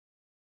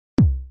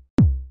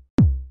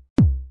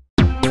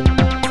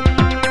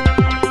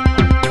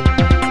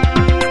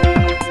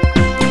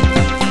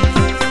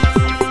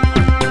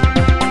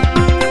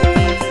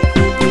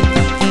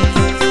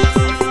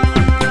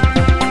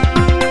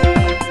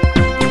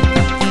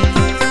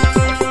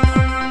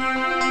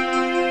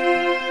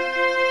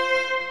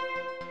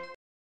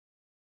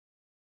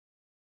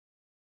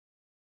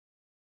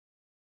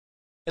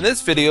In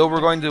this video,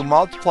 we're going to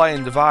multiply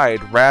and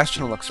divide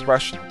rational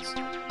expressions.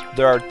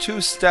 There are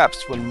two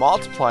steps when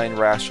multiplying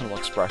rational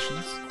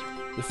expressions.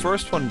 The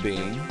first one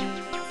being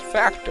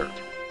factor,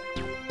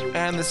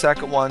 and the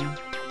second one,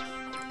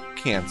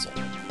 cancel.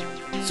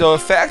 So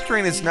if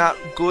factoring is not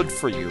good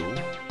for you,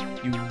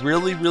 you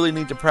really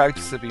need to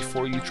practice it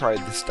before you try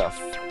this stuff.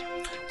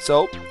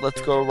 So let's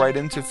go right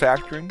into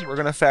factoring. We're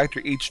going to factor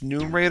each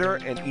numerator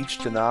and each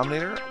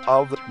denominator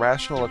of the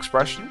rational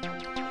expression.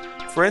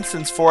 For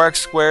instance, 4x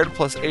squared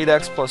plus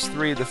 8x plus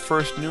 3, the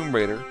first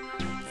numerator,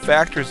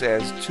 factors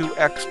as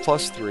 2x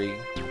plus 3,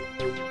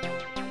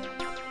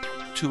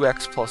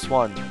 2x plus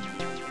 1.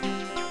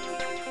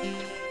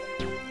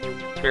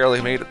 Barely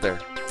made it there.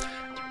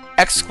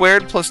 X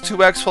squared plus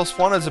 2x plus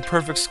 1 is a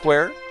perfect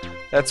square.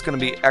 That's going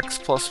to be x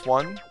plus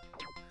 1,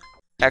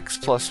 x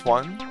plus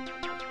 1.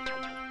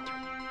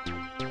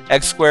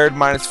 X squared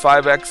minus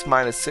 5x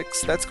minus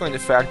 6, that's going to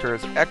factor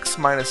as x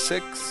minus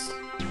 6,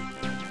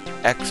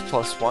 x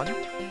plus 1.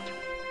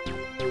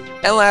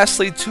 And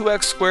lastly,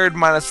 2x squared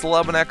minus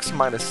 11x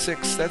minus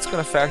 6, that's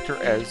going to factor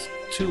as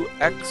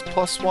 2x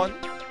plus 1,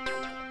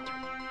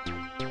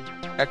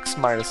 x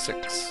minus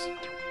 6.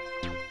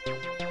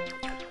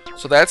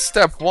 So that's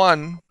step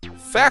 1,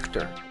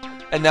 factor.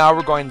 And now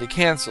we're going to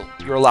cancel.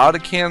 You're allowed to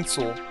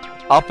cancel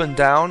up and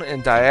down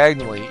and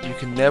diagonally. You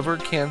can never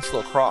cancel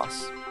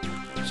across.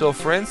 So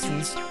for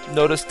instance,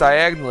 notice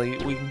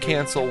diagonally we can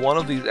cancel one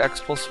of these x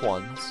plus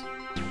 1s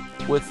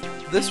with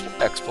this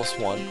x plus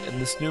 1 in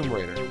this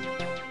numerator.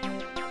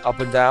 Up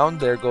and down,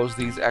 there goes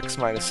these x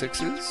minus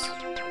 6's.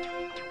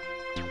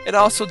 And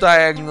also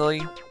diagonally,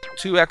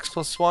 2x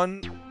plus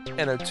 1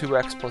 and a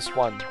 2x plus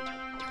 1.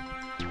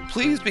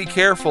 Please be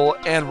careful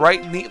and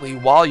write neatly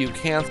while you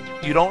cancel.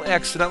 You don't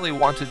accidentally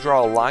want to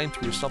draw a line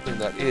through something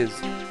that is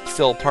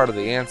still part of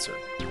the answer.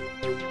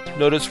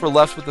 Notice we're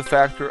left with the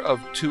factor of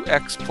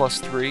 2x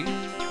plus 3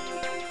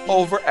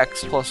 over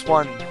x plus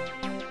 1.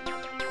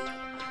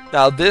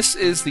 Now this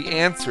is the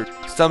answer.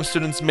 Some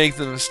students make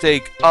the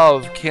mistake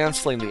of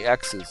canceling the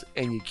x's,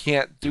 and you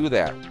can't do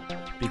that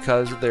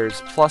because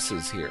there's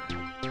pluses here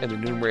in the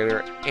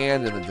numerator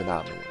and in the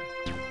denominator.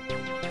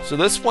 So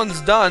this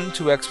one's done,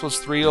 2x plus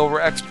 3 over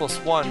x plus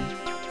 1.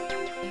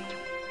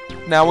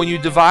 Now when you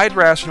divide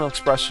rational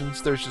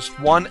expressions, there's just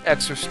one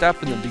extra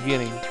step in the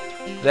beginning.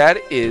 That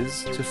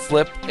is to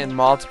flip and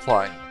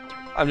multiply.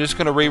 I'm just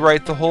going to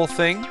rewrite the whole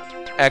thing.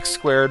 X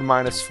squared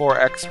minus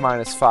 4x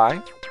minus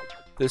 5.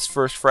 This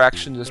first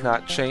fraction does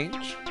not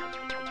change.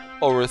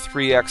 Over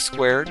 3x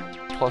squared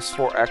plus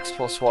 4x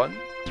plus 1.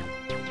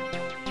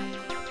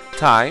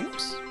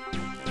 Times.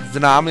 The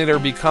denominator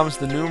becomes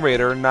the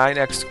numerator,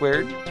 9x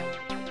squared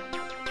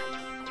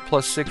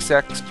plus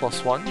 6x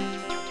plus 1.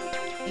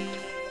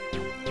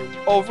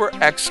 Over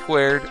x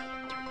squared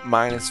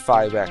minus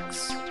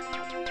 5x.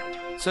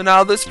 So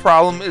now this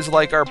problem is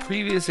like our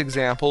previous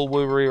example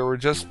where we were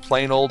just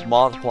plain old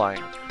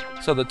multiplying.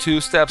 So the two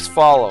steps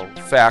follow,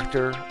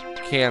 factor,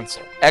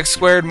 cancel. X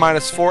squared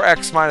minus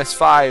 4x minus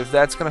 5,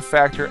 that's going to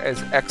factor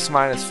as x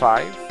minus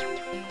 5,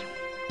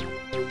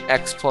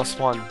 x plus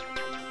 1.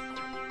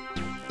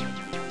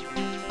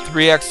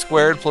 3x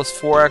squared plus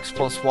 4x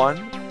plus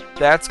 1,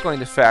 that's going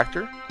to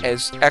factor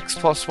as x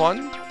plus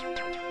 1,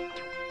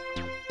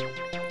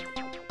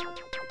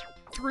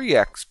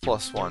 3x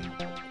plus 1.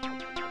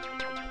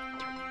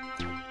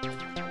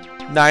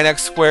 9x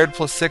squared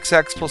plus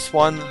 6x plus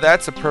 1,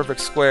 that's a perfect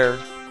square.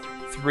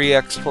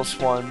 3x plus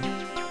 1,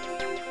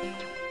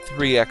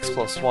 3x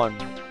plus 1.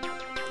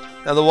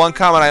 Now the one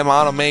comment I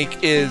want to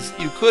make is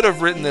you could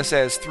have written this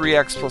as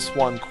 3x plus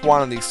 1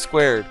 quantity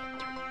squared.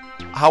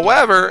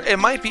 However, it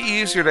might be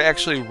easier to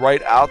actually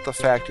write out the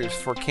factors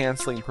for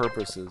canceling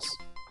purposes.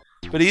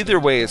 But either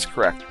way is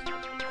correct.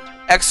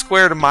 X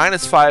squared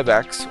minus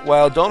 5x,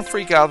 well, don't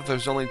freak out that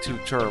there's only two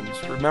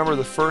terms. Remember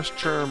the first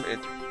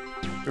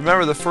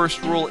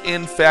rule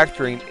in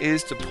factoring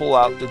is to pull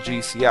out the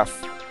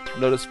GCF.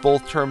 Notice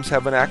both terms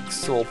have an x,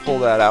 so we'll pull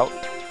that out,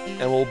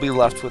 and we'll be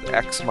left with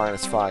x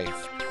minus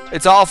 5.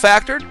 It's all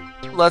factored.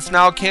 Let's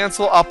now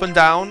cancel up and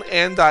down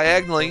and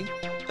diagonally.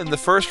 In the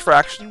first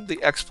fraction,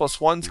 the x plus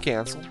 1's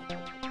cancel.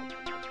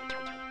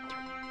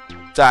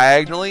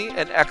 Diagonally,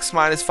 an x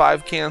minus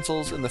 5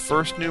 cancels in the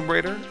first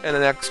numerator, and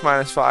an x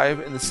minus 5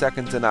 in the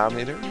second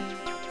denominator.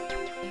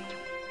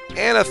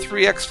 And a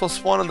 3x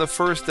plus 1 in the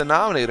first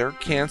denominator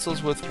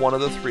cancels with one of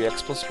the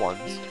 3x plus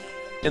 1s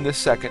in the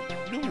second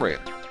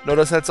numerator.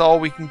 Notice that's all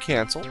we can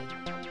cancel.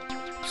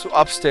 So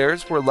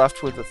upstairs we're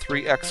left with a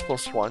 3x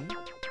plus 1.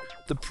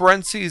 The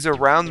parentheses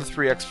around the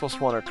 3x plus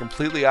 1 are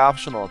completely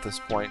optional at this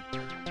point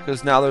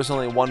because now there's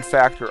only one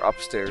factor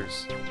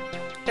upstairs.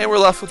 And we're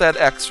left with that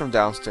x from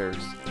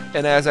downstairs.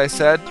 And as I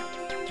said,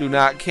 do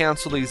not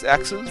cancel these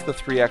x's, the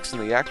 3x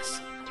and the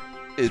x.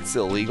 It's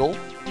illegal.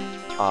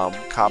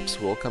 Cops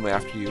will come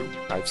after you.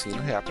 I've seen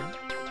it happen.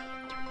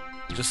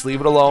 Just leave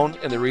it alone,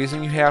 and the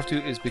reason you have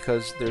to is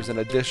because there's an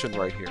addition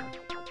right here.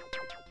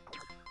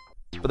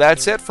 But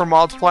that's it for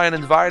multiplying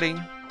and dividing.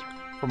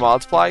 For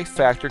multiply,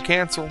 factor,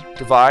 cancel.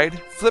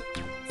 Divide, flip,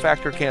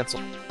 factor,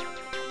 cancel.